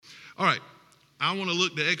All right, I want to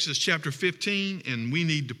look to Exodus chapter 15, and we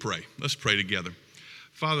need to pray. Let's pray together.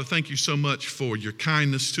 Father, thank you so much for your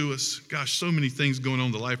kindness to us. Gosh, so many things going on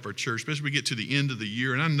in the life of our church, especially we get to the end of the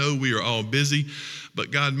year, and I know we are all busy, but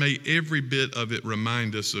God, may every bit of it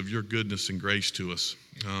remind us of your goodness and grace to us.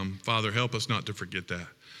 Father, help us not to forget that.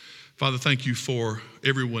 Father, thank you for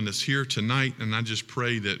everyone that's here tonight, and I just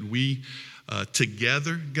pray that we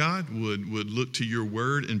together, God, would look to your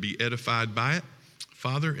word and be edified by it.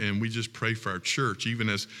 Father, and we just pray for our church, even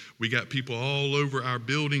as we got people all over our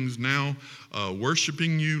buildings now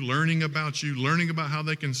worshiping you, learning about how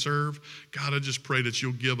they can serve. God, I just pray that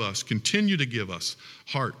you'll continue to give us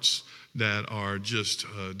hearts that are just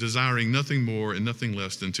desiring nothing more and nothing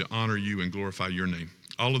less than to honor you and glorify your name.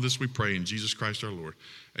 All of this we pray in Jesus Christ our Lord.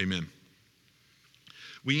 Amen.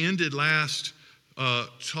 We ended last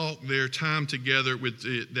time together with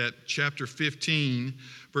that chapter 15,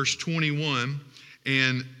 verse 21.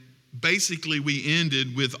 And basically we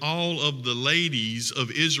ended with all of the ladies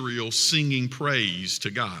of Israel singing praise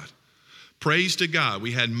to God. Praise to God.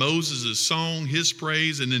 We had Moses' song, his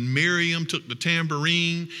praise, and then Miriam took the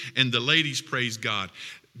tambourine and the ladies praised God.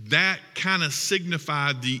 That kind of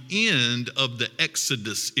signified the end of the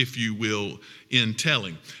Exodus, if you will, in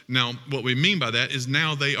telling. Now, what we mean by that is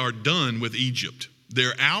now they are done with Egypt.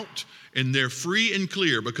 They're out. And they're free and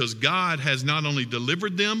clear because God has not only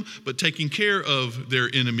delivered them, but taken care of their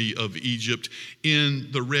enemy of Egypt in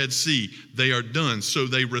the Red Sea. They are done. So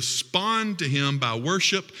they respond to him by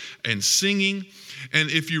worship and singing.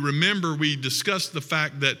 And if you remember, we discussed the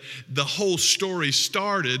fact that the whole story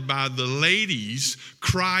started by the ladies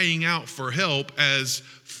crying out for help as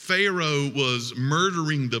Pharaoh was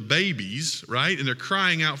murdering the babies, right? And they're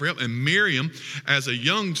crying out for help. And Miriam, as a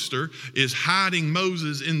youngster, is hiding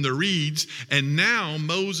Moses in the reeds. And now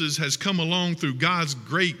Moses has come along through God's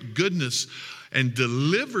great goodness and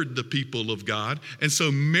delivered the people of God. And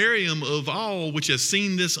so Miriam, of all, which has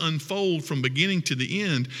seen this unfold from beginning to the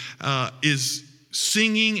end, is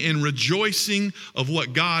singing and rejoicing of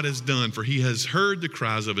what God has done. For he has heard the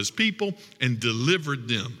cries of his people and delivered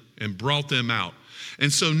them and brought them out.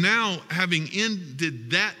 And so now, having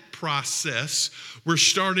ended that process, we're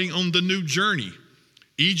starting on the new journey.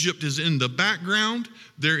 Egypt is in the background,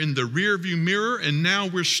 they're in the rearview mirror, and now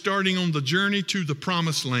we're starting on the journey to the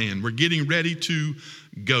promised land. We're getting ready to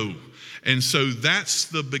go. And so that's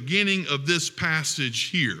the beginning of this passage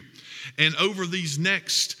here. And over these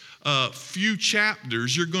next few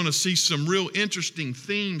chapters, you're going to see some real interesting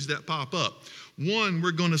themes that pop up. One,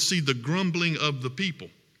 we're going to see the grumbling of the people.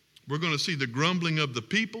 We're going to see the grumbling of the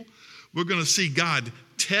people. We're going to see God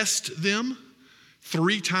test them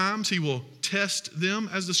 3 times. He will test them,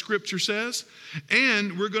 as the scripture says.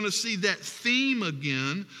 And we're going to see that theme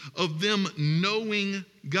again of them knowing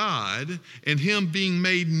God and him being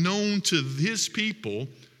made known to his people.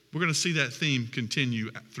 We're going to see that theme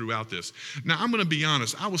continue throughout this. Now, I'm going to be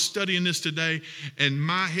honest. I was studying this today, and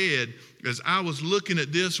my head, as I was looking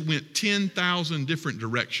at this, went 10,000 different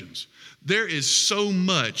directions. There is so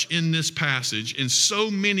much in this passage and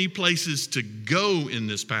so many places to go in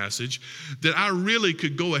this passage that I really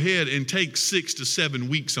could go ahead and take 6 to 7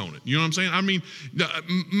 weeks on it. You know what I'm saying? I mean,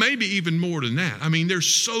 maybe even more than that. I mean,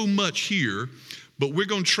 there's so much here, but we're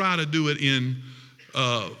going to try to do it in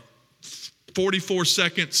 44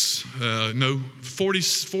 seconds,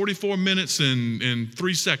 44 minutes and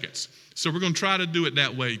 3 seconds. So we're going to try to do it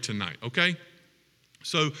that way tonight, okay?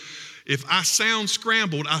 So if I sound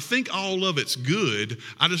scrambled, I think all of it's good.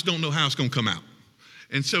 I just don't know how it's going to come out.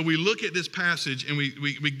 And so we look at this passage and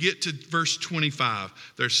we get to verse 25.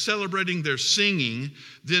 They're celebrating, they're singing.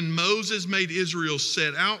 Then Moses made Israel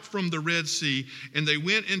set out from the Red Sea, and they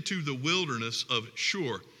went into the wilderness of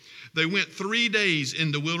Shur. They went 3 days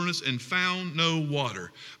in the wilderness and found no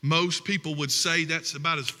water. Most people would say that's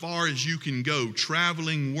about as far as you can go,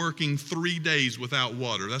 traveling, working 3 days without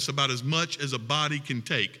water. That's about as much as a body can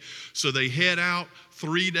take. So they head out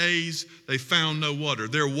 3 days, they found no water.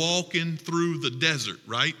 They're walking through the desert,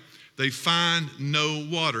 right? They find no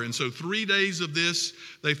water. And so 3 days of this,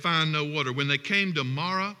 they find no water. When they came to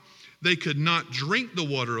Marah, they could not drink the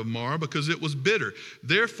water of Marah because it was bitter.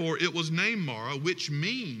 Therefore, it was named Marah, which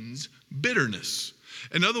means bitterness.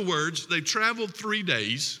 In other words, they traveled 3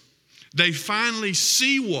 days. They finally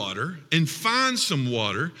see water and find some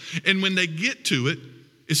water. And when they get to it,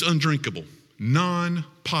 it's undrinkable,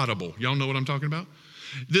 non-potable. Y'all know what I'm talking about?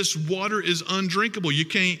 This water is undrinkable. You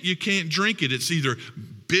can't drink it. It's either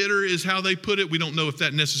bitter is how they put it. We don't know if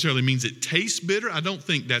that necessarily means it tastes bitter. I don't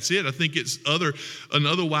think that's it. I think it's an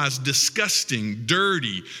otherwise disgusting,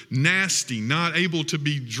 dirty, nasty, not able to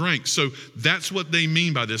be drank. So that's what they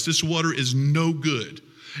mean by this. This water is no good.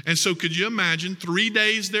 And so could you imagine 3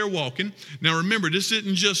 days they're walking? Now remember, this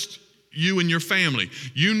isn't just you and your family.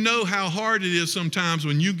 You know how hard it is sometimes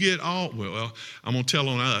when you get all, well, I'm going to tell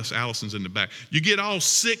on us, Allison's in the back. You get all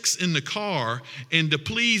 6 in the car and to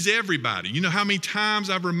please everybody. You know how many times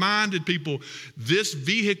I've reminded people, this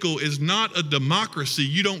vehicle is not a democracy.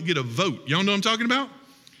 You don't get a vote. Y'all know what I'm talking about?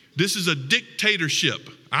 This is a dictatorship.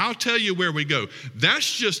 I'll tell you where we go.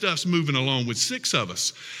 That's just us moving along with 6 of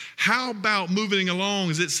us. How about moving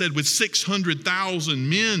along, as it said, with 600,000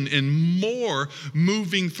 men and more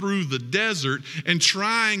moving through the desert and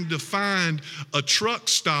trying to find a truck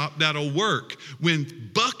stop that'll work when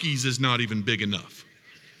Buc-ee's is not even big enough?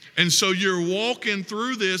 And so you're walking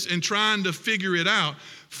through this and trying to figure it out.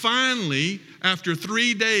 Finally, after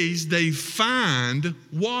 3 days, they find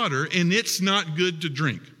water, and it's not good to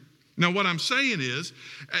drink. Now, what I'm saying is,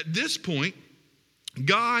 at this point,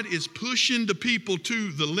 God is pushing the people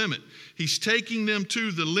to the limit. He's taking them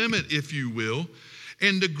to the limit, if you will.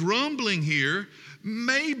 And the grumbling here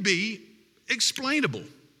may be explainable.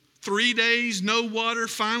 3 days, no water,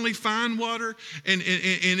 finally find water, and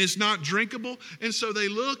it's not drinkable. And so they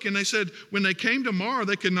look and they said, when they came to Marah,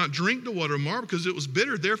 they could not drink the water of Marah because it was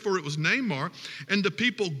bitter. Therefore, it was named Marah. And the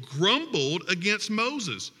people grumbled against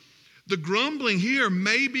Moses. The grumbling here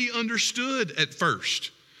may be understood at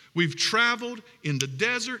first. We've traveled in the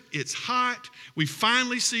desert. It's hot. We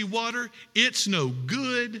finally see water. It's no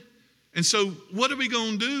good. And so what are we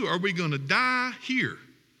going to do? Are we going to die here?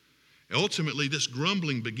 Ultimately, this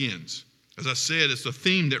grumbling begins. As I said, it's a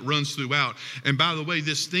theme that runs throughout. And by the way,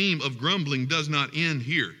 this theme of grumbling does not end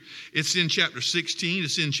here. It's in chapter 16.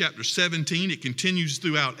 It's in chapter 17. It continues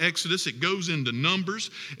throughout Exodus. It goes into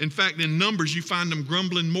Numbers. In fact, in Numbers, you find them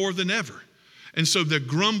grumbling more than ever. And so the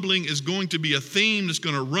grumbling is going to be a theme that's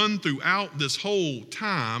going to run throughout this whole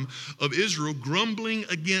time of Israel grumbling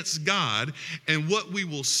against God. And what we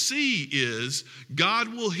will see is God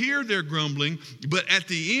will hear their grumbling, but at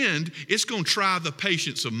the end, it's going to try the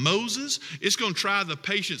patience of Moses. It's going to try the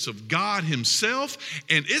patience of God himself,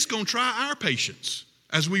 and it's going to try our patience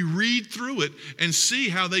as we read through it and see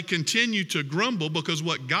how they continue to grumble, because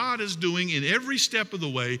what God is doing in every step of the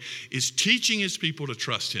way is teaching his people to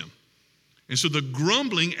trust him. And so the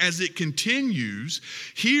grumbling, as it continues,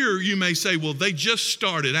 here you may say, well, they just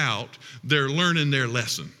started out, they're learning their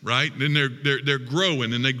lesson, right? Then they're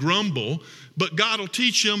growing and they grumble, but God will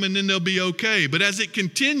teach them and then they'll be okay. But as it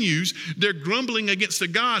continues, they're grumbling against a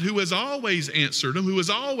God who has always answered them, who has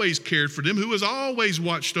always cared for them, who has always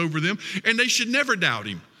watched over them, and they should never doubt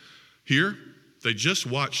him. Here, they just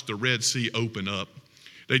watched the Red Sea open up.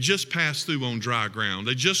 They just passed through on dry ground.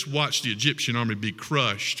 They just watched the Egyptian army be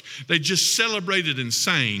crushed. They just celebrated and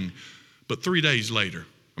sang. But 3 days later,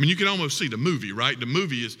 I mean, you can almost see the movie, right? The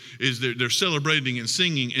movie is they're celebrating and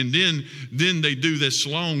singing, and then they do this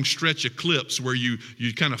long stretch of clips where you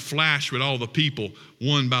kind of flash with all the people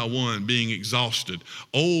one by one being exhausted.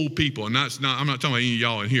 Old people, and I'm not talking about any of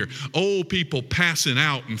y'all in here. Old people passing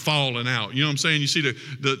out and falling out. You know what I'm saying? You see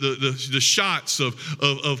the shots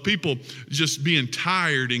of people just being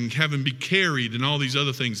tired and having to be carried and all these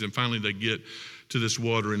other things, and finally they get to this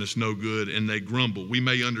water and it's no good, and they grumble. We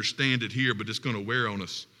may understand it here, but it's going to wear on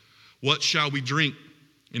us. What shall we drink?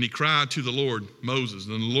 And he cried to the Lord, Moses,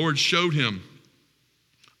 and the Lord showed him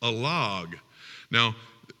a log. Now,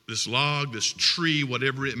 this log, this tree,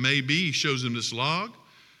 whatever it may be, he shows him this log.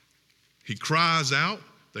 He cries out.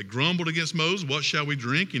 They grumbled against Moses, what shall we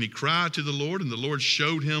drink? And he cried to the Lord, and the Lord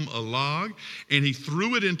showed him a log, and he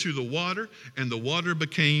threw it into the water, and the water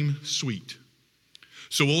became sweet.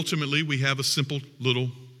 So ultimately, we have a simple little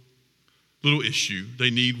issue. They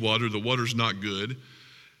need water. The water's not good.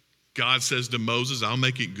 God says to Moses, I'll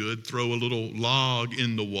make it good. Throw a little log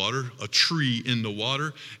in the water, a tree in the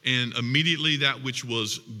water, and immediately that which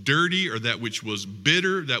was dirty or that which was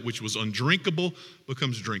bitter, that which was undrinkable,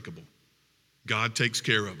 becomes drinkable. God takes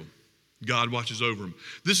care of them. God watches over them.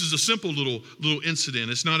 This is a simple little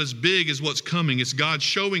incident. It's not as big as what's coming. It's God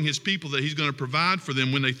showing his people that he's going to provide for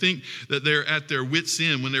them when they think that they're at their wits'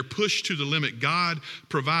 end. When they're pushed to the limit, God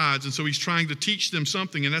provides. And so he's trying to teach them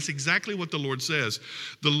something. And that's exactly what the Lord says.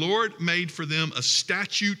 The Lord made for them a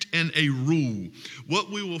statute and a rule.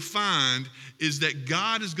 What we will find is that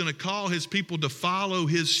God is going to call his people to follow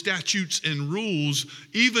his statutes and rules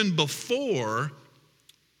even before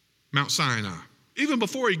Mount Sinai. Even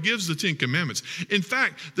before he gives the 10 Commandments. In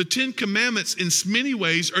fact, the 10 Commandments in many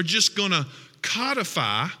ways are just going to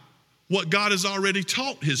codify what God has already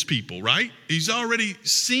taught his people, right? He's already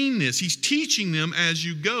seen this. He's teaching them as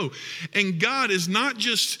you go. And God is not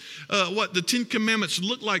just what the Ten Commandments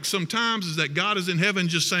look like sometimes, is that God is in heaven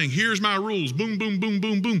just saying, here's my rules, boom, boom, boom,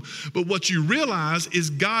 boom, boom. But what you realize is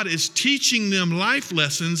God is teaching them life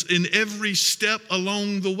lessons in every step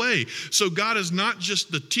along the way. So God is not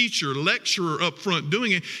just the teacher, lecturer up front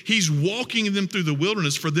doing it. He's walking them through the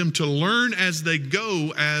wilderness for them to learn as they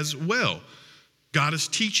go as well. God is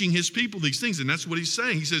teaching his people these things, and that's what he's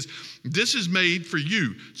saying. He says, this is made for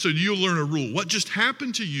you, so you'll learn a rule. What just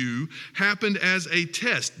happened to you happened as a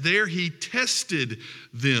test. There he tested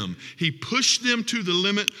them. He pushed them to the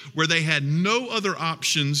limit where they had no other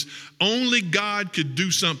options. Only God could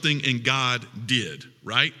do something, and God did,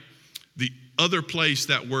 right? The other place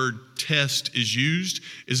that word test is used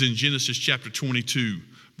is in Genesis chapter 22,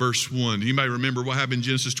 verse 1. Do anybody remember what happened in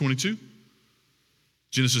Genesis 22?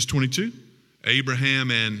 Genesis 22?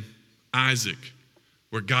 Abraham and Isaac,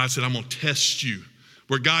 where God said, I'm going to test you.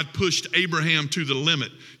 Where God pushed Abraham to the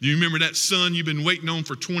limit. Do you remember that son you've been waiting on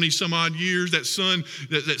for 20 some odd years? That son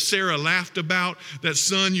that Sarah laughed about? That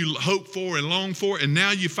son you hoped for and longed for? And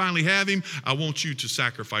now you finally have him? I want you to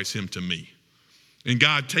sacrifice him to me. And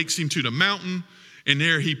God takes him to the mountain, and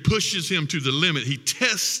there he pushes him to the limit. He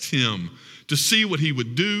tests him to see what he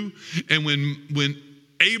would do. And when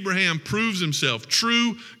Abraham proves himself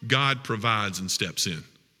true, God provides and steps in.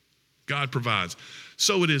 God provides.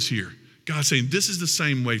 So it is here. God's saying, this is the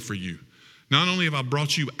same way for you. Not only have I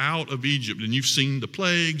brought you out of Egypt, and you've seen the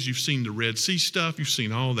plagues, you've seen the Red Sea stuff, you've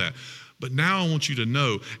seen all that. But now I want you to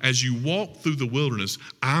know, as you walk through the wilderness,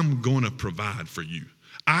 I'm going to provide for you.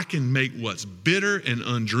 I can make what's bitter and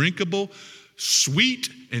undrinkable sweet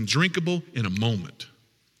and drinkable in a moment.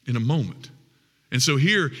 In a moment. And so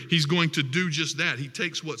here he's going to do just that. He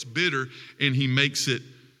takes what's bitter and he makes it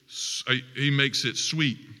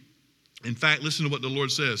sweet. In fact, listen to what the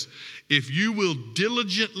Lord says. If you will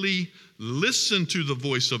diligently listen to the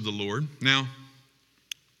voice of the Lord. Now,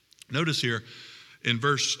 notice here in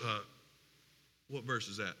verse, what verse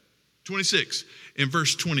is that? 26. In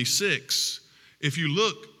verse 26, if you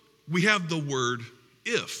look, we have the word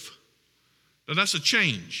if. Now that's a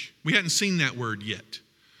change. We hadn't seen that word yet.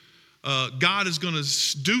 God is going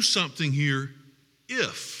to do something here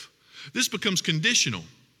if. This becomes conditional.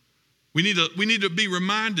 We need to be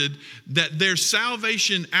reminded that their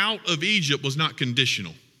salvation out of Egypt was not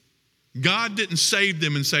conditional. God didn't save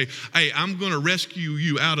them and say, hey, I'm going to rescue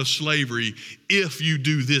you out of slavery if you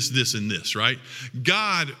do this, this, and this, right?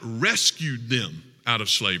 God rescued them out of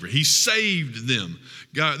slavery. He saved them.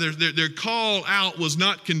 God, their call out was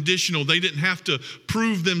not conditional. They didn't have to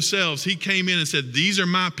prove themselves. He came in and said, these are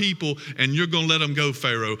my people, and you're going to let them go,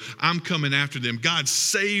 Pharaoh. I'm coming after them. God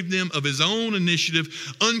saved them of his own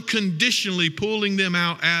initiative, unconditionally pulling them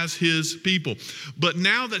out as his people. But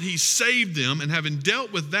now that he saved them, and having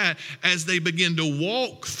dealt with that, as they begin to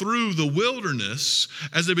walk through the wilderness,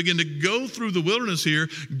 as they begin to go through the wilderness here,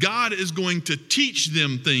 God is going to teach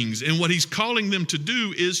them things. And what he's calling them to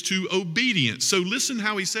do is to obedience. So listen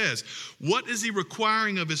how he says, what is he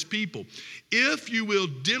requiring of his people? If you will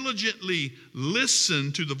diligently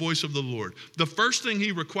listen to the voice of the Lord. The first thing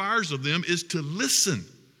he requires of them is to listen.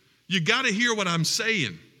 You got to hear what I'm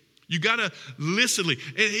saying. You got to listen. And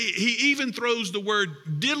he even throws the word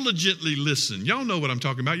diligently listen. Y'all know what I'm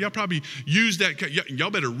talking about. Y'all probably use that. Y'all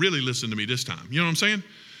better really listen to me this time. You know what I'm saying?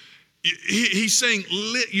 He's saying,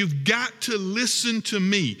 you've got to listen to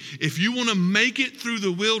me. If you want to make it through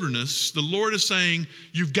the wilderness, the Lord is saying,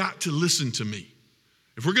 you've got to listen to me.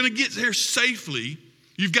 If we're going to get there safely,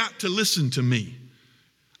 you've got to listen to me.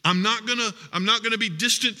 I'm not going to be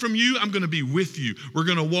distant from you. I'm going to be with you. We're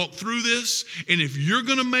going to walk through this. And if you're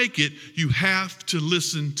going to make it, you have to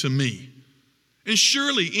listen to me. And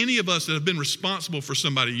surely any of us that have been responsible for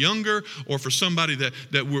somebody younger or for somebody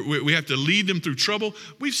that we have to lead them through trouble,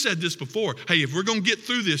 we've said this before. Hey, if we're going to get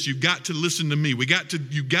through this, you've got to listen to me.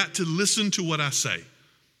 You got to listen to what I say.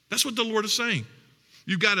 That's what the Lord is saying.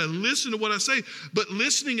 You've got to listen to what I say. But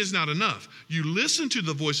listening is not enough. You listen to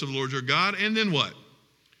the voice of the Lord your God, and then what?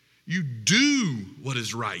 You do what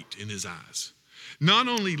is right in his eyes. Not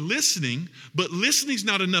only listening, but listening is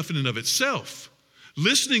not enough in and of itself.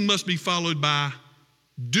 Listening must be followed by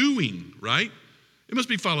doing, right? It must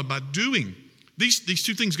be followed by doing. These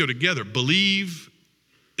two things go together. Believe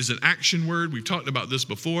is an action word. We've talked about this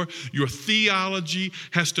before. Your theology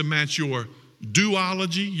has to match your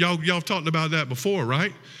duology. Y'all talked about that before,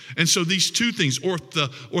 right? And so these two things,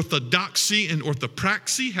 orthodoxy and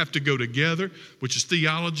orthopraxy, have to go together, which is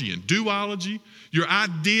theology and duology. Your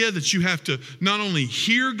idea that you have to not only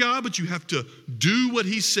hear God, but you have to do what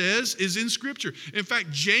he says is in Scripture. In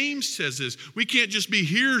fact, James says this. We can't just be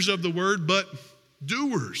hearers of the word, but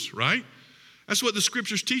doers, right? That's what the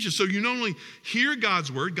Scriptures teach us. So you not only hear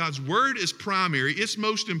God's word is primary, it's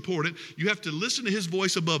most important. You have to listen to his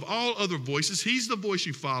voice above all other voices. He's the voice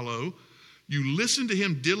you follow. You listen to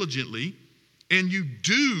him diligently, and you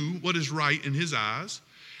do what is right in his eyes,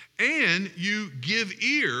 and you give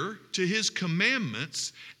ear to his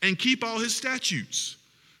commandments and keep all his statutes.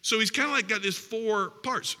 So he's kind of like got these four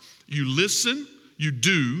parts. You listen, you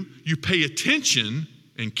do, you pay attention,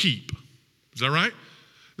 and keep. Is that right?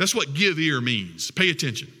 That's what give ear means. Pay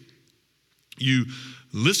attention. You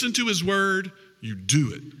listen to his word, you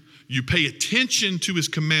do it. You pay attention to his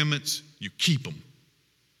commandments, you keep them.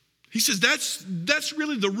 He says that's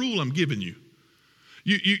really the rule I'm giving you.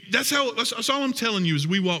 That's all I'm telling you as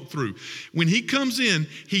we walk through. When he comes in,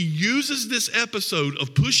 he uses this episode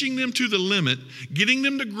of pushing them to the limit, getting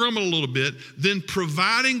them to grumble a little bit, then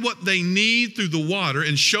providing what they need through the water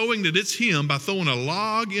and showing that it's him by throwing a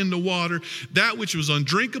log in the water. That which was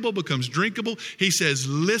undrinkable becomes drinkable. He says,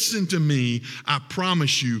 listen to me. I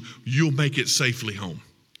promise you, you'll make it safely home.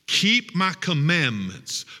 Keep my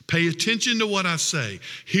commandments. Pay attention to what I say.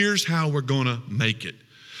 Here's how we're going to make it.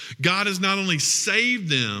 God has not only saved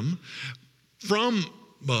them from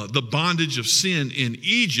the bondage of sin in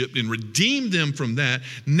Egypt and redeemed them from that,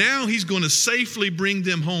 now he's going to safely bring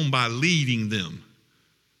them home by leading them.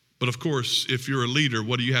 But of course, if you're a leader,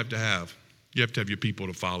 what do you have to have? You have to have your people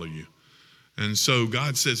to follow you. And so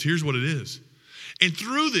God says, here's what it is. And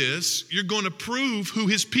through this, you're going to prove who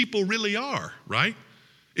his people really are, right?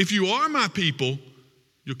 If you are my people,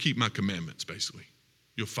 you'll keep my commandments, basically.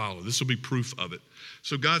 You'll follow. This will be proof of it.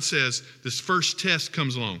 So God says, this first test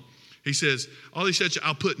comes along. He says, all he said,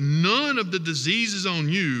 I'll put none of the diseases on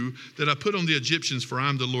you that I put on the Egyptians, for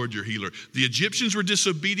I'm the Lord your healer. The Egyptians were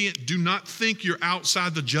disobedient. Do not think you're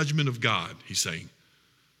outside the judgment of God, he's saying.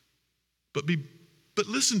 But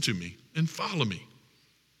listen to me and follow me.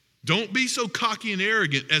 Don't be so cocky and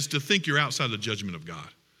arrogant as to think you're outside the judgment of God.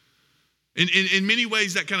 In many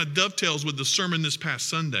ways, that kind of dovetails with the sermon this past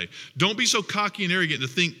Sunday. Don't be so cocky and arrogant to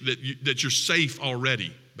think that you're safe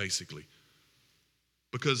already, basically.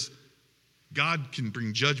 Because God can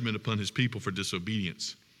bring judgment upon his people for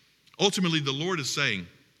disobedience. Ultimately, the Lord is saying,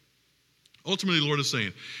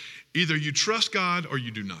 either you trust God or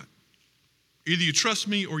you do not. Either you trust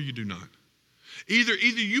me or you do not. Either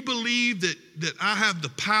you believe that I have the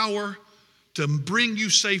power to bring you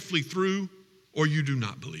safely through, or you do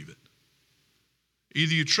not believe it.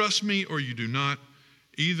 Either you trust me or you do not.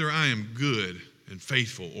 Either I am good and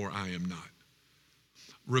faithful or I am not.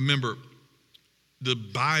 Remember, the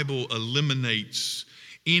Bible eliminates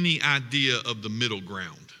any idea of the middle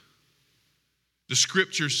ground. The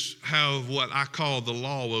scriptures have what I call the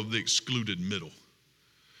law of the excluded middle.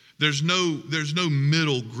 There's no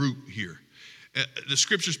middle group here. The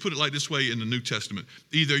scriptures put it like this way in the New Testament.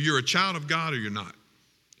 Either you're a child of God or you're not.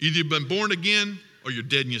 Either you've been born again or you're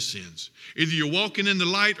dead in your sins. Either you're walking in the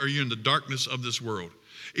light or you're in the darkness of this world.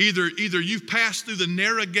 Either you've passed through the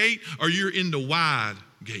narrow gate or you're in the wide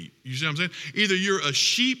gate. You see what I'm saying? Either you're a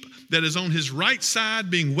sheep that is on his right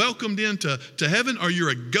side being welcomed into heaven, or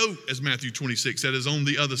you're a goat, as Matthew 26, that is on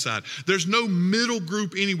the other side. There's no middle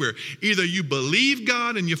group anywhere. Either you believe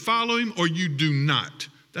God and you follow him, or you do not.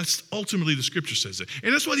 That's ultimately the scripture says that.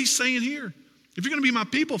 And that's what he's saying here. If you're going to be my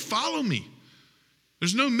people, follow me.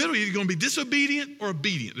 There's no middle. You're going to be disobedient or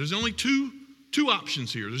obedient. There's only two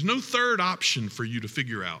options here. There's no third option for you to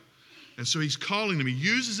figure out. And so he's calling them. He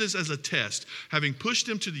uses this as a test, having pushed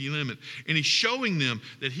them to the limit. And he's showing them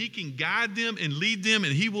that he can guide them and lead them,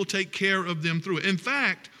 and he will take care of them through it. In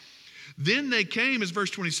fact, then they came, as verse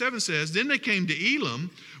 27 says, then they came to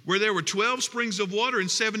Elim, where there were 12 springs of water and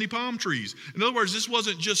 70 palm trees. In other words, this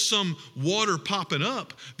wasn't just some water popping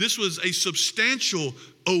up. This was a substantial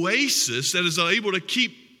oasis that is able to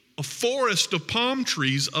keep a forest of palm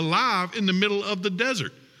trees alive in the middle of the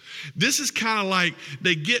desert. This is kind of like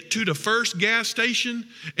they get to the first gas station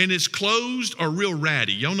and it's closed or real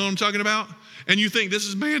ratty. Y'all know what I'm talking about? And you think, this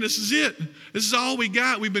is it. This is all we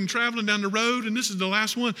got. We've been traveling down the road and this is the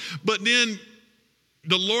last one. But then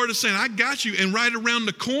the Lord is saying, I got you. And right around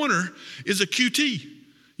the corner is a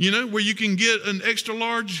QT, where you can get an extra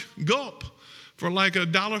large gulp for like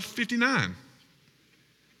 $1.59.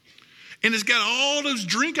 And it's got all those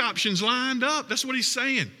drink options lined up. That's what he's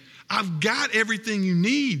saying. I've got everything you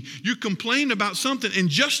need. You complain about something, and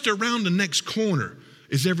just around the next corner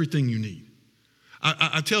is everything you need.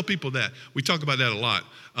 I tell people that. We talk about that a lot.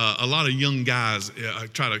 A lot of young guys, I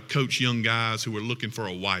try to coach young guys who are looking for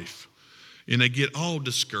a wife, and they get all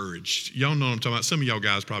discouraged. Y'all know what I'm talking about. Some of y'all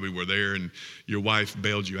guys probably were there, and your wife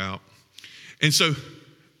bailed you out. And so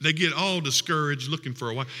they get all discouraged looking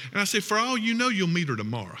for a wife. And I say, for all you know, you'll meet her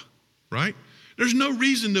tomorrow, right? There's no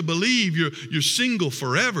reason to believe you're single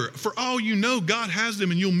forever. For all you know, God has them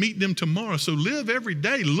and you'll meet them tomorrow. So live every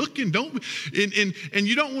day looking, and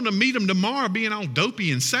you don't want to meet them tomorrow being all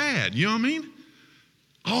dopey and sad. You know what I mean?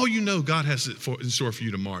 All you know, God has it in store for you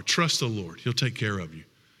tomorrow. Trust the Lord. He'll take care of you.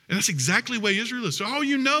 And that's exactly the way Israel is. So all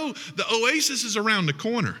you know, the oasis is around the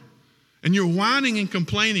corner. And you're whining and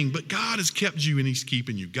complaining, but God has kept you and he's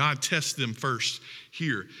keeping you. God tests them first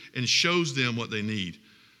here and shows them what they need.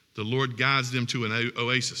 The Lord guides them to an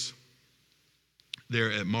oasis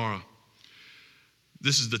there at Marah.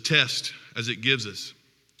 This is the test as it gives us.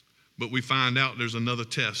 But we find out there's another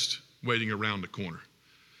test waiting around the corner.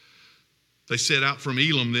 They set out from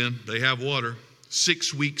Elim then. They have water.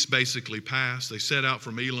 6 weeks basically passed. They set out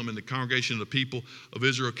from Elim, and the congregation of the people of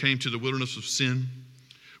Israel came to the wilderness of Sin,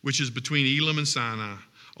 which is between Elim and Sinai,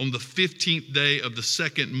 on the 15th day of the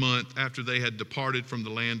second month after they had departed from the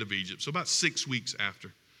land of Egypt. So about 6 weeks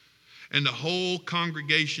after. And the whole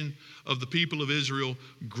congregation of the people of Israel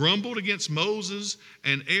grumbled against Moses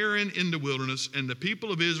and Aaron in the wilderness. And the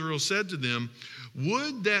people of Israel said to them,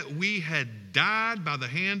 would that we had died by the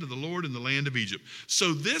hand of the Lord in the land of Egypt.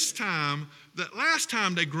 So this time, that last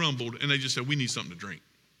time they grumbled and they just said, we need something to drink.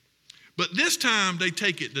 But this time they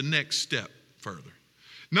take it the next step further.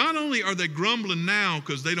 Not only are they grumbling now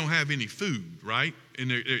because they don't have any food, right?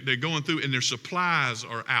 And they're going through and their supplies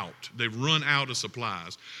are out. They've run out of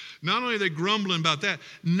supplies. Not only are they grumbling about that,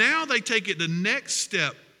 now they take it the next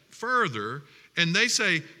step further and they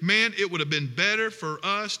say, man, it would have been better for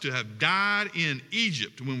us to have died in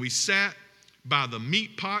Egypt when we sat by the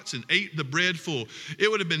meat pots and ate the bread full. It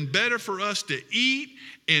would have been better for us to eat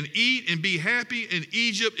and be happy in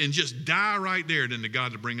Egypt and just die right there than to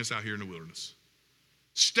God to bring us out here in the wilderness.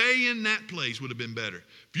 Stay in that place would have been better.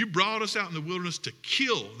 If you brought us out in the wilderness to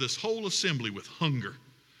kill this whole assembly with hunger,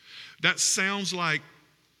 that sounds like,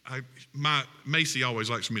 Macy always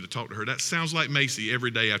likes for me to talk to her. That sounds like Macy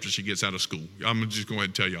every day after she gets out of school. I'm just going to go ahead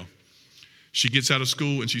and tell y'all. She gets out of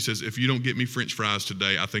school and she says, if you don't get me French fries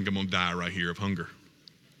today, I think I'm going to die right here of hunger.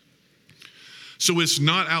 So it's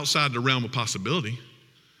not outside the realm of possibility.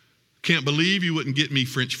 Can't believe you wouldn't get me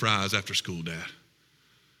French fries after school, Dad.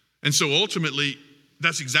 And so ultimately,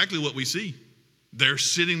 that's exactly what we see. They're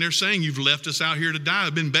sitting there saying, you've left us out here to die.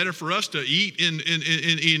 It'd been better for us to eat in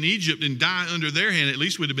Egypt and die under their hand. At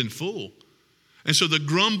least we'd have been full. And so the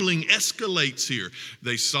grumbling escalates here.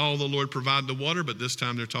 They saw the Lord provide the water, but this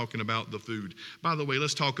time they're talking about the food. By the way,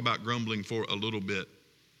 let's talk about grumbling for a little bit.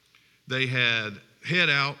 They had head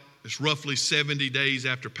out. It's roughly 70 days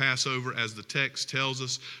after Passover, as the text tells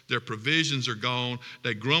us. Their provisions are gone.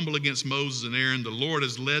 They grumble against Moses and Aaron. The Lord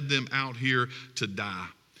has led them out here to die.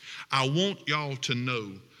 I want y'all to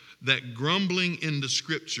know that grumbling in the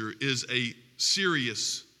scripture is a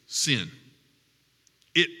serious sin.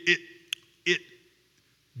 It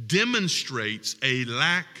demonstrates a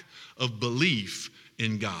lack of belief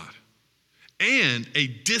in God and a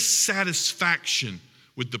dissatisfaction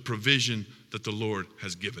with the provision that the Lord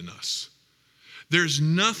has given us. There's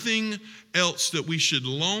nothing else that we should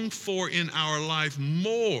long for in our life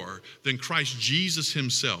more than Christ Jesus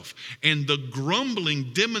himself. And the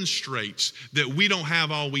grumbling demonstrates that we don't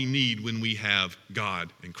have all we need when we have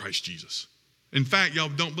God and Christ Jesus. In fact, y'all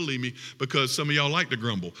don't believe me because some of y'all like to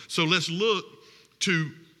grumble. So let's look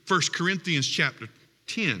to 1 Corinthians chapter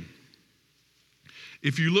 10.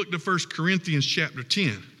 If you look to 1 Corinthians chapter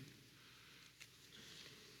 10,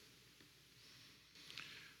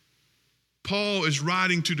 Paul is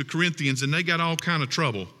writing to the Corinthians, and they got all kind of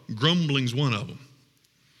trouble. Grumbling's one of them.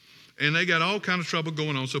 And they got all kind of trouble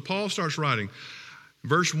going on. So Paul starts writing,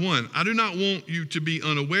 verse 1, I do not want you to be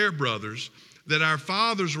unaware, brothers, that our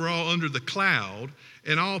fathers were all under the cloud,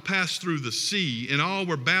 and all passed through the sea, and all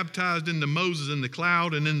were baptized into Moses in the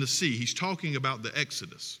cloud and in the sea. He's talking about the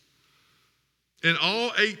Exodus. And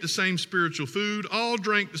all ate the same spiritual food, all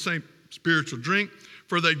drank the same spiritual drink,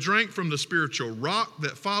 for they drank from the spiritual rock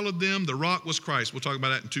that followed them. The rock was Christ. We'll talk about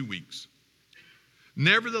that in 2 weeks.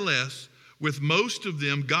 Nevertheless, with most of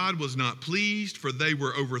them, God was not pleased, for they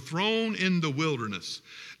were overthrown in the wilderness.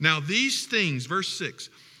 Now these things, verse 6,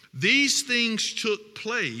 these things took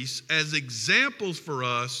place as examples for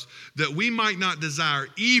us that we might not desire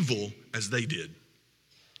evil as they did.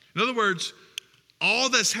 In other words, All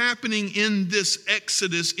that's happening in this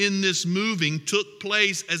Exodus, in this moving, took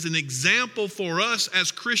place as an example for us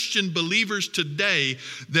as Christian believers today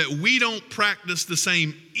that we don't practice the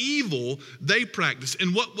same evil they practiced.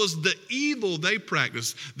 And what was the evil they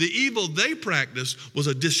practiced? The evil they practiced was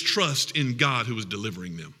a distrust in God who was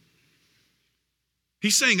delivering them.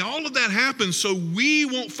 He's saying all of that happened so we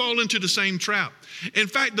won't fall into the same trap. In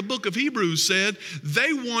fact, the book of Hebrews said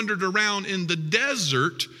they wandered around in the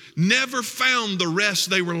desert, never found the rest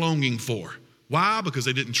they were longing for. Why? Because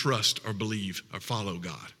they didn't trust or believe or follow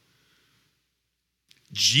God.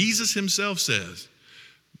 Jesus himself says,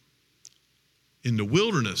 in the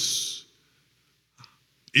wilderness,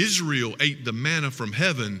 Israel ate the manna from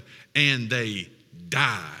heaven and they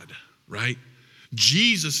died, right?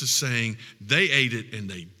 Jesus is saying they ate it and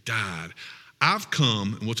they died. I've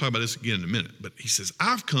come, and we'll talk about this again in a minute, but he says,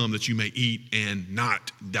 I've come that you may eat and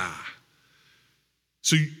not die.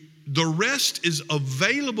 So the rest is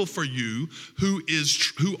available for you who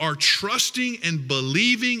are trusting and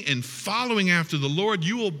believing and following after the Lord.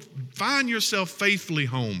 You will find yourself faithfully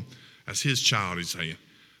home as his child, he's saying.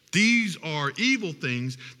 These are evil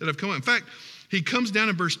things that have come out. In fact, he comes down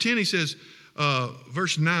in verse 10, he says,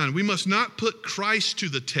 verse 9, we must not put Christ to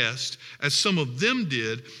the test as some of them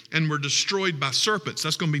did and were destroyed by serpents.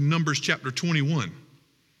 That's going to be Numbers chapter 21.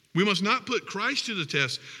 We must not put Christ to the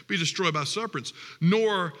test, be destroyed by serpents,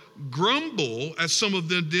 nor grumble as some of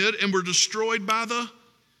them did and were destroyed by the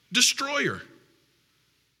destroyer.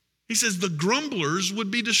 He says the grumblers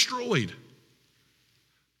would be destroyed.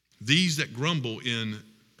 These that grumble in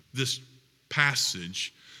this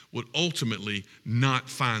passage would ultimately not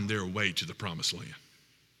find their way to the promised land.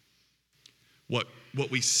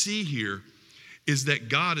 What we see here is that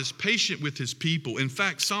God is patient with his people. In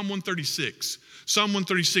fact, Psalm 136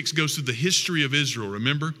 goes through the history of Israel,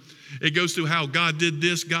 remember? It goes through how God did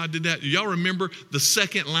this, God did that. Y'all remember the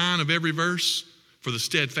second line of every verse? For the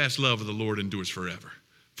steadfast love of the Lord endures forever.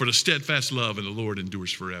 For the steadfast love of the Lord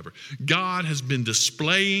endures forever. God has been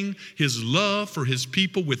displaying his love for his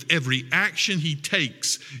people with every action he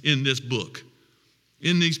takes in this book,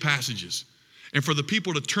 in these passages. And for the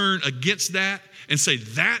people to turn against that and say,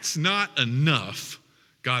 that's not enough,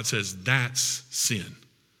 God says, that's sin.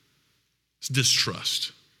 It's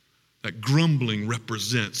distrust. That grumbling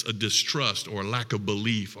represents a distrust or a lack of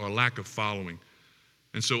belief or a lack of following.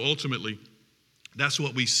 And so ultimately, that's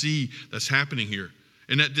what we see that's happening here.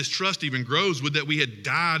 And that distrust even grows with that we had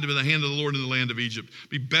died by the hand of the Lord in the land of Egypt. It'd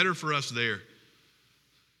be better for us there.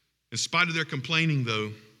 In spite of their complaining,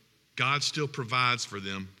 though, God still provides for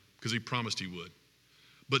them because he promised he would.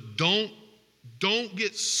 But don't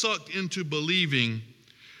get sucked into believing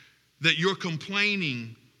that your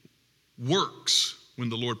complaining works when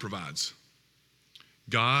the Lord provides.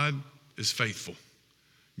 God is faithful.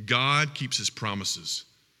 God keeps his promises.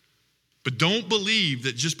 But don't believe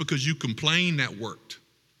that just because you complain, that worked.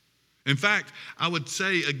 In fact, I would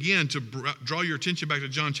say again to draw your attention back to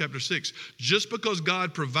John chapter 6, just because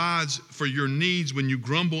God provides for your needs when you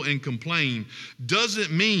grumble and complain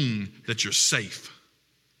doesn't mean that you're safe.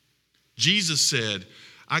 Jesus said,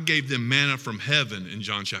 I gave them manna from heaven in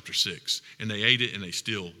John chapter 6, and they ate it and they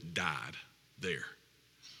still died there.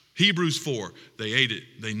 Hebrews 4, they ate it,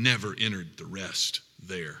 they never entered the rest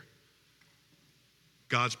there.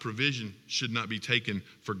 God's provision should not be taken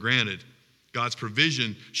for granted. God's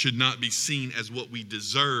provision should not be seen as what we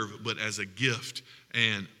deserve, but as a gift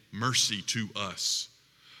and mercy to us.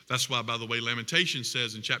 That's why, by the way, Lamentation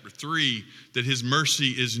says in chapter 3 that his mercy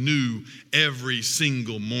is new every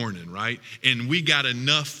single morning, right? And we got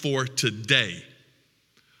enough for today.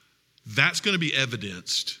 That's going to be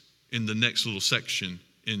evidenced in the next little section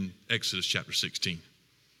in Exodus chapter 16.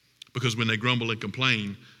 Because when they grumble and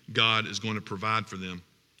complain, God is going to provide for them.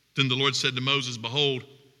 Then the Lord said to Moses, behold,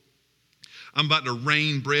 I'm about to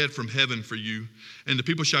rain bread from heaven for you, and the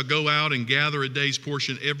people shall go out and gather a day's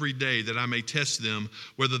portion every day that I may test them,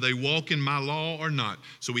 whether they walk in my law or not.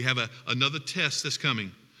 So we have another test that's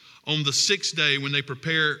coming. On the sixth day, when they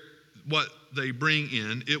prepare what they bring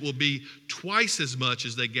in, it will be twice as much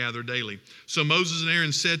as they gather daily. So Moses and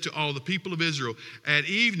Aaron said to all the people of Israel, at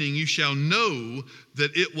evening you shall know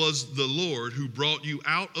that it was the Lord who brought you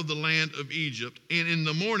out of the land of Egypt, and in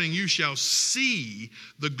the morning you shall see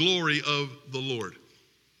the glory of the Lord.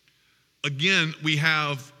 Again, we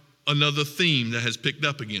have another theme that has picked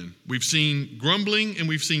up again. We've seen grumbling and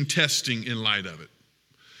we've seen testing in light of it.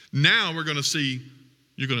 Now we're going to see,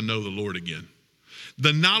 you're going to know the Lord again.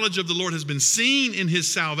 The knowledge of the Lord has been seen in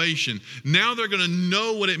his salvation. Now they're going to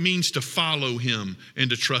know what it means to follow him and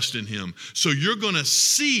to trust in him. So you're going to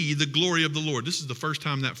see the glory of the Lord. This is the first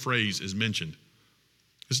time that phrase is mentioned.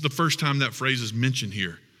 This is the first time that phrase is mentioned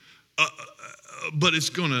here. But it's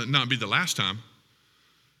going to not be the last time.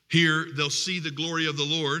 Here, they'll see the glory of the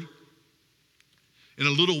Lord. In a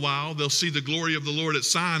little while, they'll see the glory of the Lord at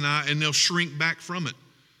Sinai, and they'll shrink back from it.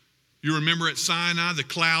 You remember at Sinai, the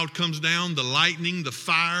cloud comes down, the lightning, the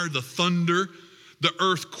fire, the thunder, the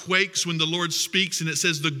earth quakes when the Lord speaks, and it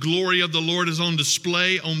says the glory of the Lord is on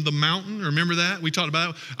display on the mountain. Remember that? We talked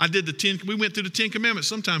about it. We went through the 10 Commandments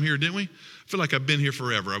sometime here, didn't we? I feel like I've been here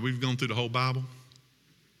forever. We've gone through the whole Bible.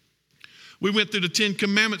 We went through the 10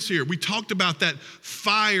 Commandments here. We talked about that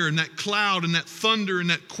fire and that cloud and that thunder and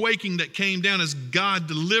that quaking that came down as God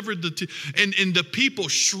delivered and the people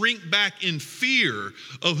shrink back in fear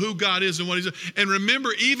of who God is and what He's done. And remember,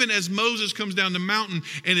 even as Moses comes down the mountain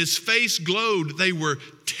and his face glowed, they were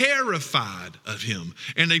terrified of him.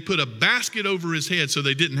 And they put a basket over his head so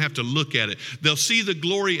they didn't have to look at it. They'll see the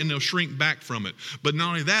glory and they'll shrink back from it. But not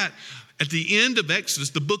only that, at the end of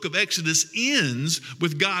Exodus, the book of Exodus ends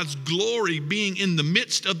with God's glory being in the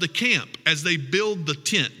midst of the camp as they build the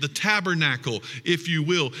tent, the tabernacle, if you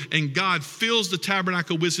will. And God fills the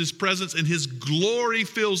tabernacle with His presence and His glory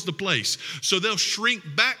fills the place. So they'll shrink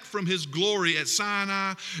back from His glory at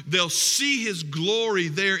Sinai. They'll see His glory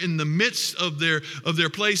there in the midst of their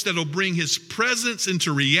place that'll bring His presence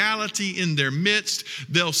into reality in their midst.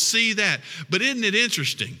 They'll see that. But isn't it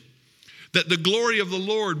interesting that the glory of the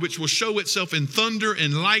Lord, which will show itself in thunder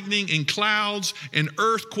and lightning and clouds and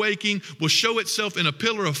earthquaking, will show itself in a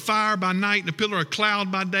pillar of fire by night and a pillar of cloud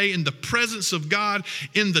by day, in the presence of God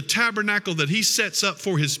in the tabernacle that He sets up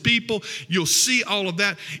for His people. You'll see all of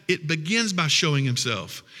that. It begins by showing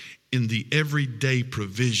Himself in the everyday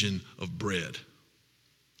provision of bread.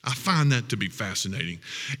 I find that to be fascinating.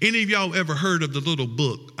 Any of y'all ever heard of the little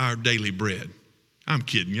book, Our Daily Bread? I'm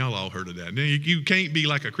kidding. Y'all all heard of that. You can't be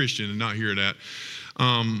like a Christian and not hear that.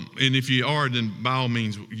 And if you are, then by all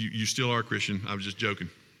means, you still are a Christian. I was just joking.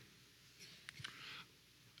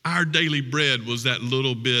 Our Daily Bread was that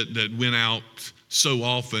little bit that went out so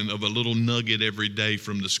often of a little nugget every day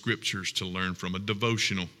from the Scriptures to learn from, a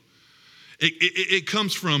devotional. It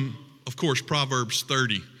comes from, of course, Proverbs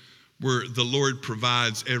 30, where the Lord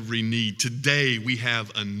provides every need. Today we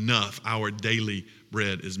have enough. Our daily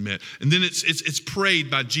bread is met. And then it's prayed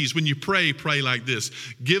by Jesus. When you pray like this: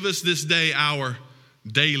 give us this day our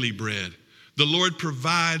daily bread. The Lord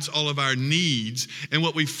provides all of our needs. And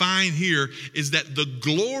what we find here is that the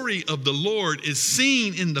glory of the Lord is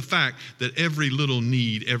seen in the fact that every little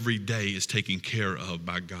need every day is taken care of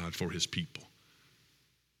by God for His people.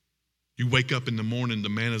 You wake up in the morning, the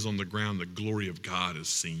manna's on the ground, the glory of God is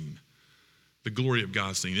seen. The glory of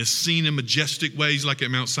God is seen. It's seen in majestic ways like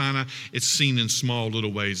at Mount Sinai. It's seen in small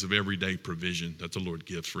little ways of everyday provision that the Lord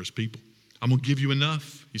gives for His people. I'm going to give you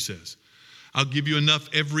enough, He says. I'll give you enough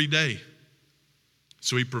every day.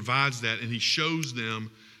 So He provides that and He shows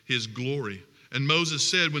them His glory. And Moses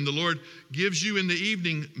said, when the Lord gives you in the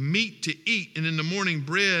evening meat to eat and in the morning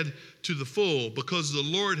bread to the full, because the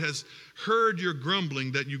Lord has heard your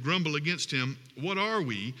grumbling, that you grumble against Him. What are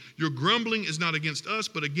we? Your grumbling is not against us,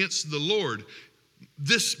 but against the Lord.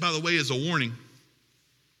 This, by the way, is a warning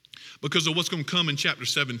because of what's going to come in chapter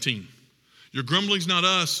 17. Your grumbling's not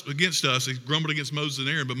against us. They grumbled against Moses and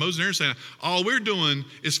Aaron. But Moses and Aaron saying, all we're doing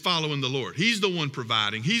is following the Lord. He's the one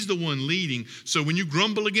providing. He's the one leading. So when you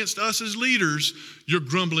grumble against us as leaders, you're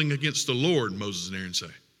grumbling against the Lord, Moses and Aaron say.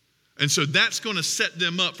 And so that's going to set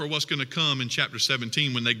them up for what's going to come in chapter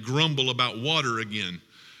 17 when they grumble about water again.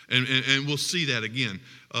 And we'll see that again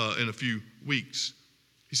in a few weeks.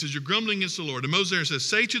 He says, you're grumbling against the Lord. And Moses and Aaron says,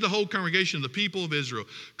 say to the whole congregation of the people of Israel,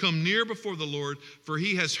 come near before the Lord, for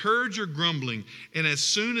He has heard your grumbling. And as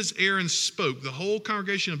soon as Aaron spoke, the whole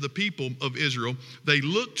congregation of the people of Israel, they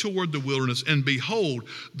looked toward the wilderness, and behold,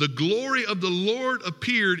 the glory of the Lord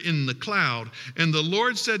appeared in the cloud. And the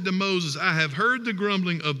Lord said to Moses, I have heard the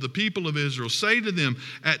grumbling of the people of Israel. Say to them,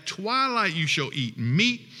 at twilight you shall eat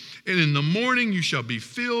meat, and in the morning you shall be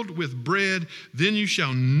filled with bread. Then you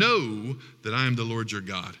shall know that I am the Lord your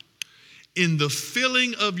God. In the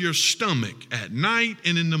filling of your stomach at night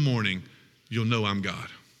and in the morning, you'll know I'm God.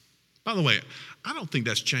 By the way, I don't think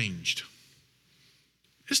that's changed.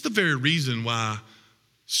 It's the very reason why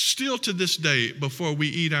still to this day, before we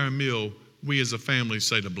eat our meal, we as a family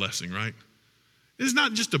say the blessing, right? It's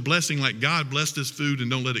not just a blessing like God bless this food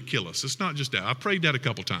and don't let it kill us. It's not just that. I prayed that a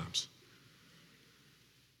couple times.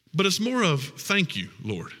 But it's more of thank you,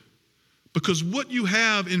 Lord, because what you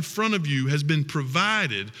have in front of you has been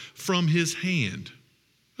provided from His hand.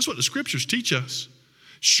 That's what the Scriptures teach us.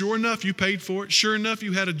 Sure enough, you paid for it. Sure enough,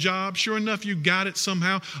 you had a job. Sure enough, you got it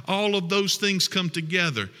somehow. All of those things come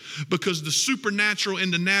together because the supernatural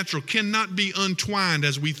and the natural cannot be untwined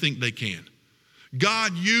as we think they can.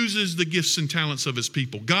 God uses the gifts and talents of his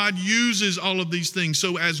people. God uses all of these things.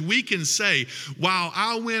 So as we can say, while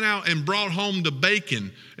I went out and brought home the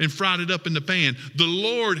bacon and fried it up in the pan, the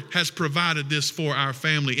Lord has provided this for our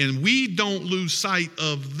family. And we don't lose sight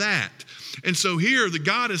of that. And so here the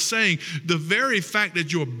God is saying the very fact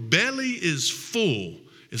that your belly is full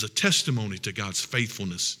is a testimony to God's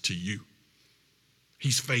faithfulness to you.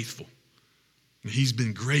 He's faithful. And he's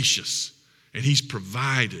been gracious. And he's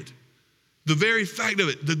provided. The very fact of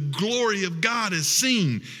it, the glory of God is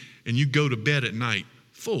seen. And you go to bed at night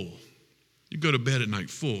full. You go to bed at night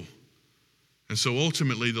full. And so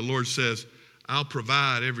ultimately the Lord says, I'll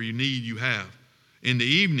provide every need you have. In the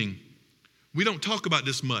evening, we don't talk about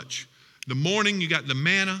this much. The morning, you got the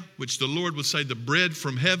manna, which the Lord would say the bread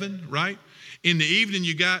from heaven, right? In the evening,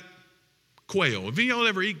 you got quail. Have y'all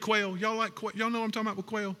ever eat quail? Y'all like quail? Y'all know what I'm talking about with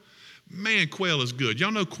quail? Man, quail is good.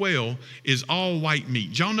 Y'all know quail is all white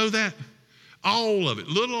meat. Y'all know that? All of it.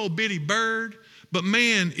 Little old bitty bird. But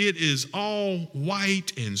man, it is all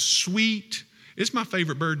white and sweet. It's my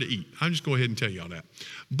favorite bird to eat. I'll just go ahead and tell y'all that.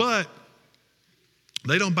 But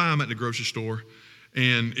they don't buy them at the grocery store.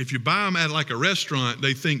 And if you buy them at like a restaurant,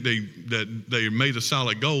 they think that they're made of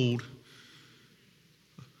solid gold.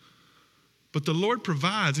 But the Lord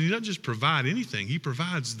provides, and he doesn't just provide anything. He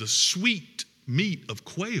provides the sweet meat of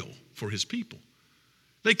quail for his people.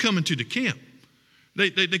 They come into the camp.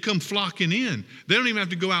 They come flocking in. They don't even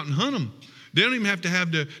have to go out and hunt them. They don't even have to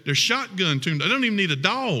have their shotgun tuned. They don't even need a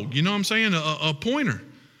dog, you know what I'm saying, a pointer.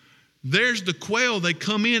 There's the quail. They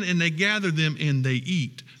come in and they gather them and they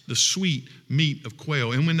eat the sweet meat of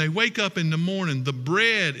quail. And when they wake up in the morning, the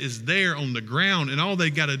bread is there on the ground and all they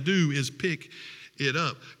got to do is pick it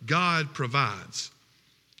up. God provides.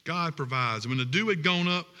 God provides. When the dew had gone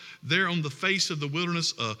up, there on the face of the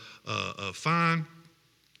wilderness, a fine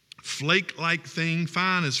flake-like thing,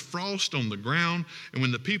 fine as frost on the ground. And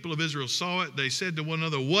when the people of Israel saw it, they said to one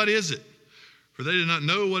another, what is it? For they did not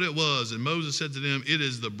know what it was. And Moses said to them, it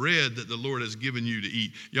is the bread that the Lord has given you to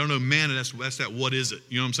eat. Y'all know manna, that's that what is it?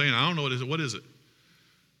 You know what I'm saying? I don't know what is it. What is it?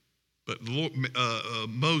 But the Lord,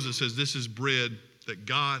 Moses says, this is bread that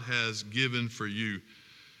God has given for you.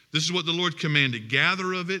 This is what the Lord commanded.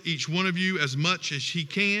 Gather of it, each one of you, as much as he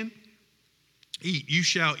can. Eat. You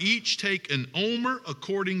shall each take an omer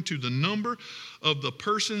according to the number of the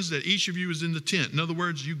persons that each of you is in the tent. In other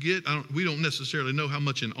words, we don't necessarily know how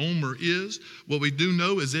much an omer is. What we do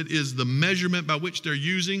know is it is the measurement by which they're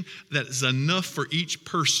using that is enough for each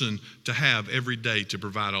person to have every day to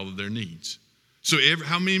provide all of their needs. So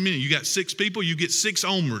how many minutes? You got 6 people, you get 6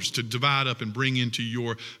 omers to divide up and bring into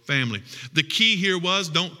your family. The key here was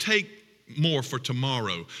don't take more for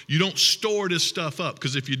tomorrow. You don't store this stuff up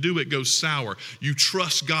because if you do, it goes sour. You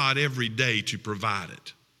trust God every day to provide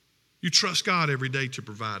it. You trust God every day to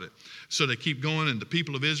provide it. So they keep going, and the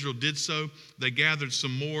people of Israel did so. They gathered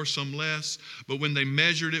some more, some less. But when they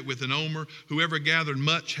measured it with an omer, whoever gathered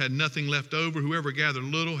much had nothing left over. Whoever gathered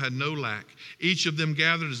little had no lack. Each of them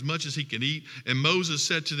gathered as much as he could eat. And Moses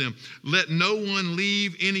said to them, let no one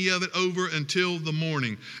leave any of it over until the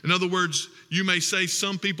morning. In other words, you may say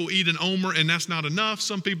some people eat an omer and that's not enough.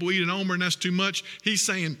 Some people eat an omer and that's too much. He's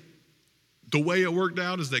saying, the way it worked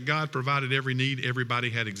out is that God provided every need. Everybody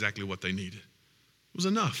had exactly what they needed. It was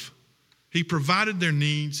enough. He provided their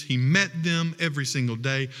needs. He met them every single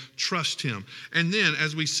day. Trust him. And then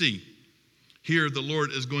as we see here, the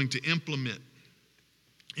Lord is going to implement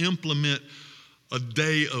a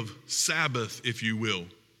day of Sabbath, if you will.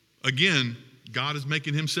 Again, God is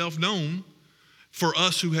making himself known. For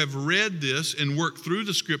us who have read this and worked through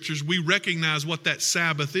the scriptures, we recognize what that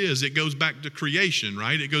Sabbath is. It goes back to creation,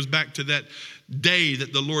 right? It goes back to that day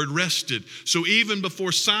that the Lord rested. So even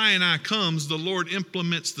before Sinai comes, the Lord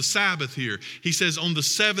implements the Sabbath here. He says, on the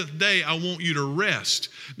 7th day, I want you to rest.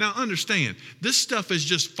 Now understand, this stuff is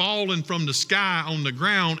just falling from the sky on the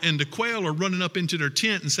ground, and the quail are running up into their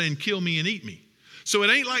tent and saying, kill me and eat me. So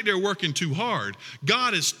it ain't like they're working too hard.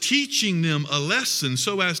 God is teaching them a lesson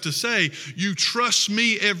so as to say, you trust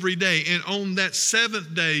me every day, and on that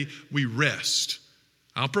 7th day, we rest.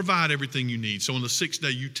 I'll provide everything you need. So on the 6th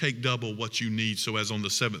day, you take double what you need, so as on the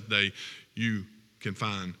 7th day, you can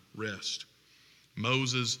find rest.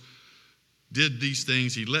 Moses did these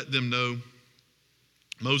things. He let them know.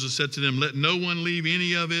 Moses said to them, let no one leave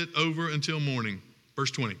any of it over until morning.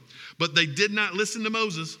 Verse 20. But they did not listen to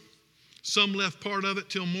Moses. Some left part of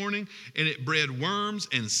it till morning, and it bred worms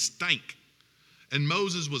and stank. And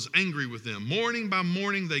Moses was angry with them. Morning by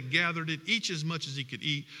morning they gathered it, each as much as he could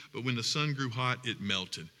eat, but when the sun grew hot, it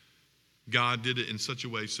melted. God did it in such a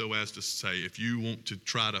way so as to say, if you want to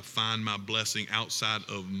try to find my blessing outside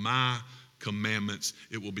of my commandments,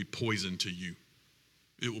 it will be poison to you.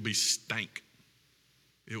 It will be stank.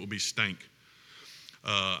 It will be stank.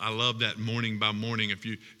 I love that morning by morning. If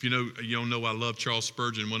you don't know, I love Charles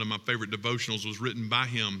Spurgeon. One of my favorite devotionals was written by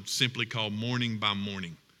him, simply called Morning by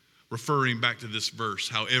Morning, referring back to this verse,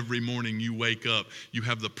 how every morning you wake up, you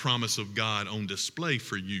have the promise of God on display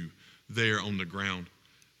for you there on the ground.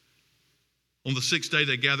 On the sixth day,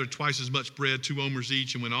 they gathered twice as much bread, 2 omers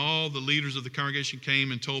each. And when all the leaders of the congregation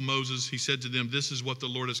came and told Moses, he said to them, this is what the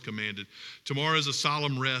Lord has commanded. Tomorrow is a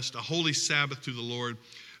solemn rest, a holy Sabbath to the Lord.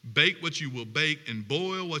 Bake what you will bake and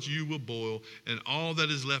boil what you will boil, and all that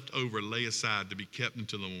is left over lay aside to be kept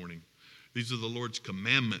until the morning. These are the Lord's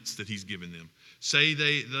commandments that he's given them. Say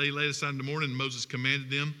they laid aside in the morning, and Moses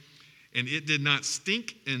commanded them, and it did not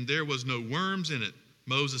stink, and there was no worms in it.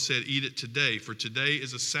 Moses said, eat it today, for today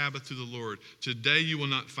is a Sabbath to the Lord. Today you will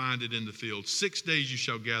not find it in the field. 6 days you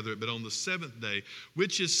shall gather it, but on the seventh day,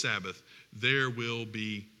 which is Sabbath, there will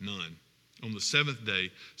be none. On the seventh day,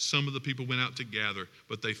 some of the people went out to gather,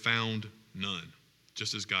 but they found none,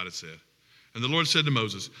 just as God had said. And the Lord said to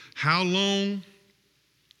Moses, how long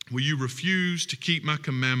will you refuse to keep my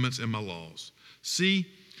commandments and my laws? See,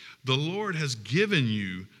 the Lord has given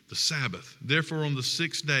you the Sabbath. Therefore, on the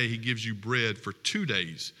sixth day, he gives you bread for 2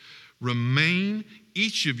 days. Remain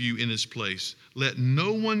each of you in his place. Let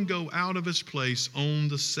no one go out of his place on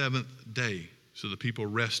the seventh day. So the people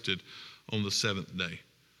rested on the seventh day.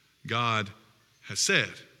 God has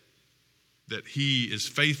said that he is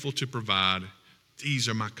faithful to provide. These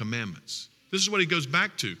are my commandments. This is what he goes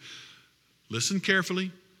back to. Listen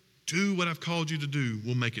carefully. Do what I've called you to do.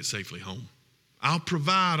 We'll make it safely home. I'll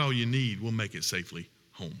provide all you need. We'll make it safely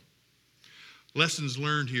home. Lessons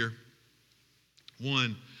learned here.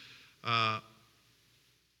 One,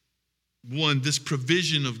 this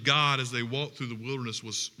provision of God as they walked through the wilderness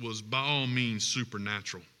was by all means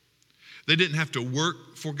supernatural. They didn't have to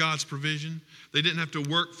work for God's provision. They didn't have to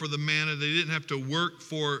work for the manna. They didn't have to work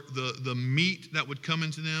for the meat that would come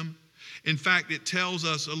into them. In fact, it tells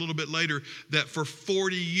us a little bit later that for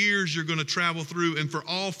 40 years you're going to travel through, and for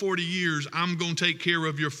all 40 years, I'm going to take care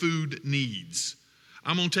of your food needs.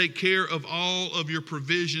 I'm going to take care of all of your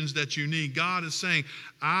provisions that you need. God is saying,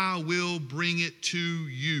 I will bring it to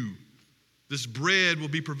you. This bread will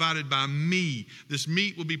be provided by me. This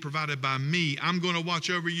meat will be provided by me. I'm going to watch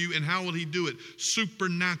over you. And how will he do it?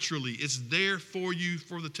 Supernaturally. It's there for you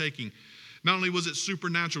for the taking. Not only was it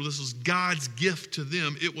supernatural, this was God's gift to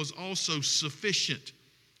them, it was also sufficient,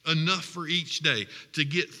 enough for each day to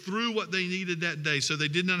get through what they needed that day. So they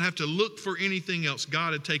did not have to look for anything else.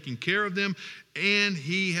 God had taken care of them, and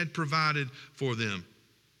he had provided for them.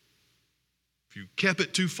 If you kept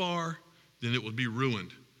it too far, then it would be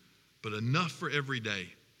ruined. But enough for every day.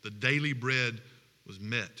 The daily bread was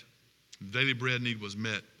met. The daily bread need was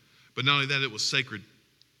met. But not only that, it was sacred.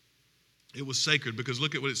 It was sacred because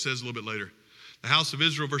look at what it says a little bit later. The house of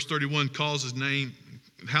Israel, verse 31, the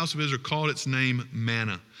house of Israel called its name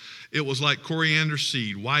manna. It was like coriander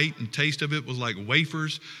seed, white, and taste of it was like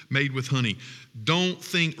wafers made with honey. Don't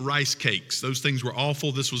think rice cakes. Those things were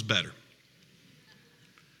awful. This was better.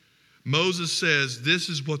 Moses says, this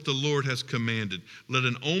is what the Lord has commanded. Let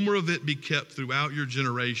an omer of it be kept throughout your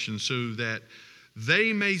generations so that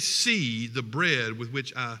they may see the bread with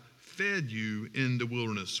which I fed you in the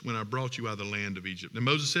wilderness when I brought you out of the land of Egypt. And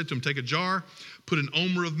Moses said to him, take a jar, put an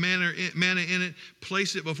omer of manna in it,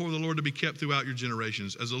 place it before the Lord to be kept throughout your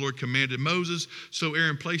generations. As the Lord commanded Moses, so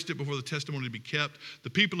Aaron placed it before the testimony to be kept. The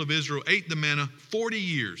people of Israel ate the manna 40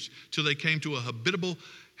 years till they came to a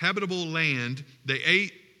habitable land. They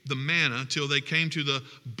ate the manna till they came to the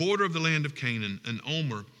border of the land of Canaan. An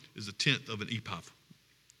omer is a tenth of an ephah.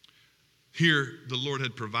 Here, the Lord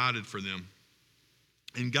had provided for them.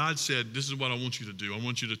 And God said, this is what I want you to do. I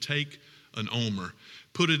want you to take an omer,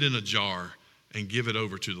 put it in a jar, and give it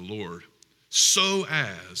over to the Lord, so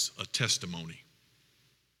as a testimony.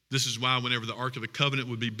 This is why whenever the Ark of the Covenant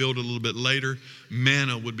would be built a little bit later,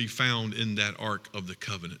 manna would be found in that Ark of the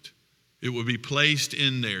Covenant. It would be placed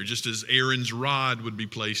in there, just as Aaron's rod would be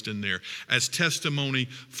placed in there, as testimony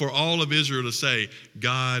for all of Israel to say,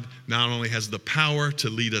 God not only has the power to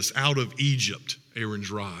lead us out of Egypt,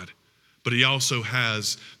 Aaron's rod, but he also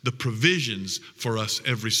has the provisions for us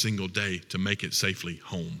every single day to make it safely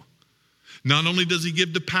home. Not only does he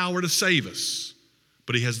give the power to save us,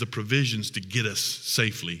 but he has the provisions to get us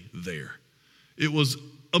safely there. It was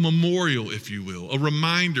a memorial, if you will, a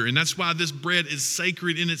reminder. And that's why this bread is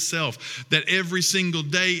sacred in itself, that every single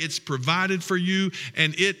day it's provided for you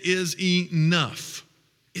and it is enough.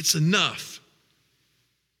 It's enough.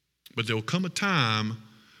 But there will come a time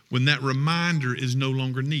when that reminder is no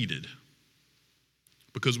longer needed.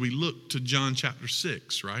 Because we look to John chapter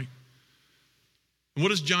 6, right? And what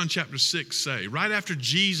does John chapter 6 say? Right after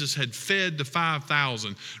Jesus had fed the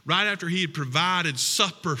 5,000, right after he had provided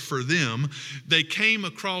supper for them, they came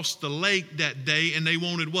across the lake that day and they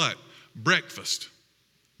wanted what? Breakfast.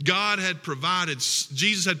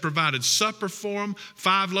 Jesus had provided supper for them,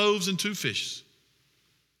 5 loaves and 2 fishes.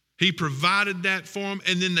 He provided that for them,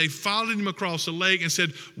 and then they followed him across the lake and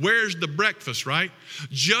said, where's the breakfast, right?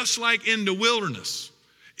 Just like in the wilderness.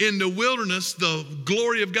 In the wilderness, the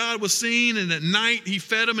glory of God was seen, and at night he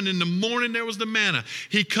fed them, and in the morning there was the manna.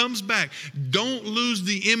 He comes back. Don't lose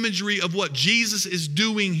the imagery of what Jesus is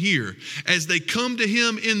doing here. As they come to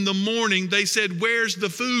him in the morning, they said, where's the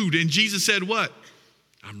food? And Jesus said, what?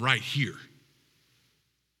 I'm right here.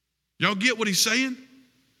 Y'all get what he's saying?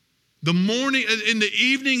 In the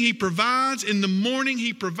evening he provides, in the morning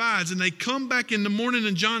he provides. And they come back in the morning,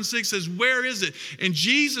 and John 6 says, where is it? And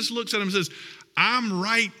Jesus looks at him and says, I'm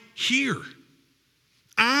right here.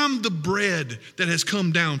 I'm the bread that has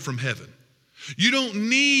come down from heaven. You don't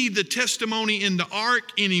need the testimony in the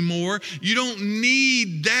ark anymore. You don't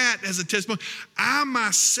need that as a testimony. I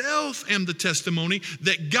myself am the testimony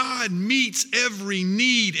that God meets every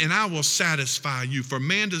need, and I will satisfy you. For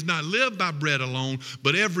man does not live by bread alone,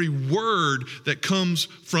 but every word that comes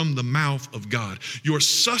from the mouth of God. Your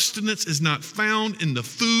sustenance is not found in the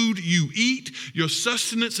food you eat. Your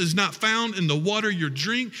sustenance is not found in the water you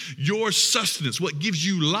drink. Your sustenance, what gives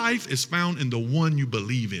you life, is found in the one you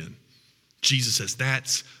believe in. Jesus says,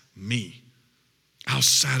 that's me. I'll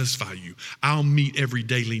satisfy you. I'll meet every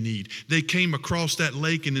daily need. They came across that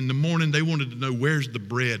lake, and in the morning they wanted to know, where's the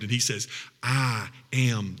bread? And he says, I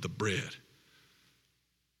am the bread.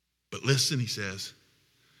 But listen, he says,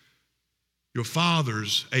 your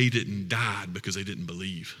fathers ate it and died because they didn't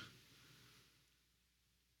believe.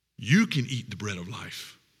 You can eat the bread of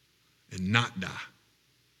life and not die.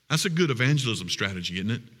 That's a good evangelism strategy, isn't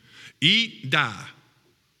it? Eat, die.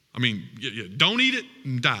 I mean, don't eat it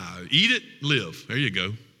and die. Eat it, live. There you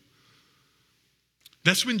go.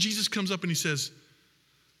 That's when Jesus comes up and he says,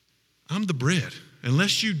 I'm the bread.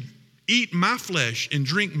 Unless you eat my flesh and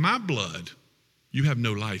drink my blood, you have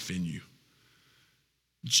no life in you.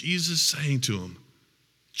 Jesus saying to him,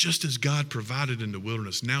 just as God provided in the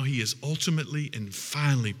wilderness, now he has ultimately and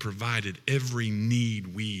finally provided every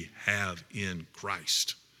need we have in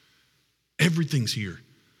Christ. Everything's here.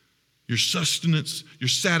 Your sustenance, your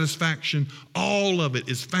satisfaction, all of it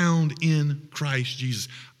is found in Christ Jesus.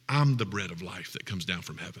 I'm the bread of life that comes down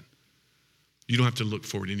from heaven. You don't have to look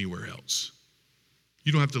for it anywhere else.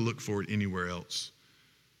 You don't have to look for it anywhere else.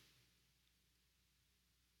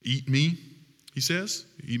 Eat me, he says.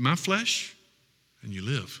 Eat my flesh, and you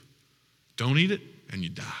live. Don't eat it, and you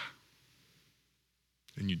die.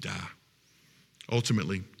 And you die.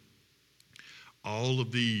 Ultimately, all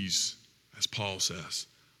of these, as Paul says,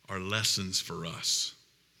 are lessons for us.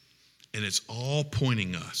 And it's all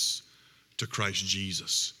pointing us to Christ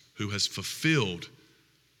Jesus, who has fulfilled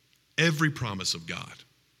every promise of God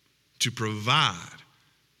to provide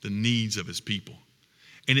the needs of his people.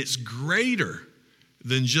 And it's greater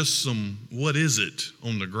than just some, what is it,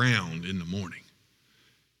 on the ground in the morning.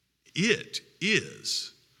 It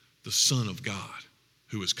is the Son of God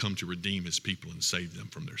who has come to redeem his people and save them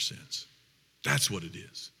from their sins. That's what it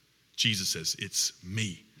is. Jesus says, it's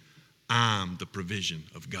me. I'm the provision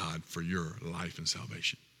of God for your life and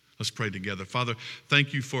salvation. Let's pray together. Father,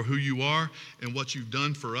 thank you for who you are and what you've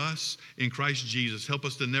done for us in Christ Jesus. Help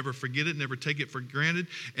us to never forget it, never take it for granted,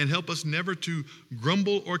 and help us never to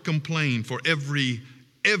grumble or complain, for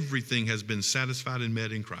everything has been satisfied and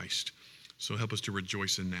met in Christ. So help us to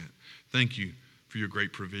rejoice in that. Thank you for your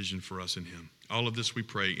great provision for us in him. All of this we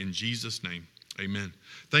pray in Jesus' name. Amen.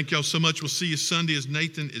 Thank y'all so much. We'll see you Sunday as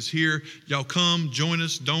Nathan is here. Y'all come, join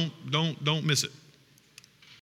us. Don't miss it.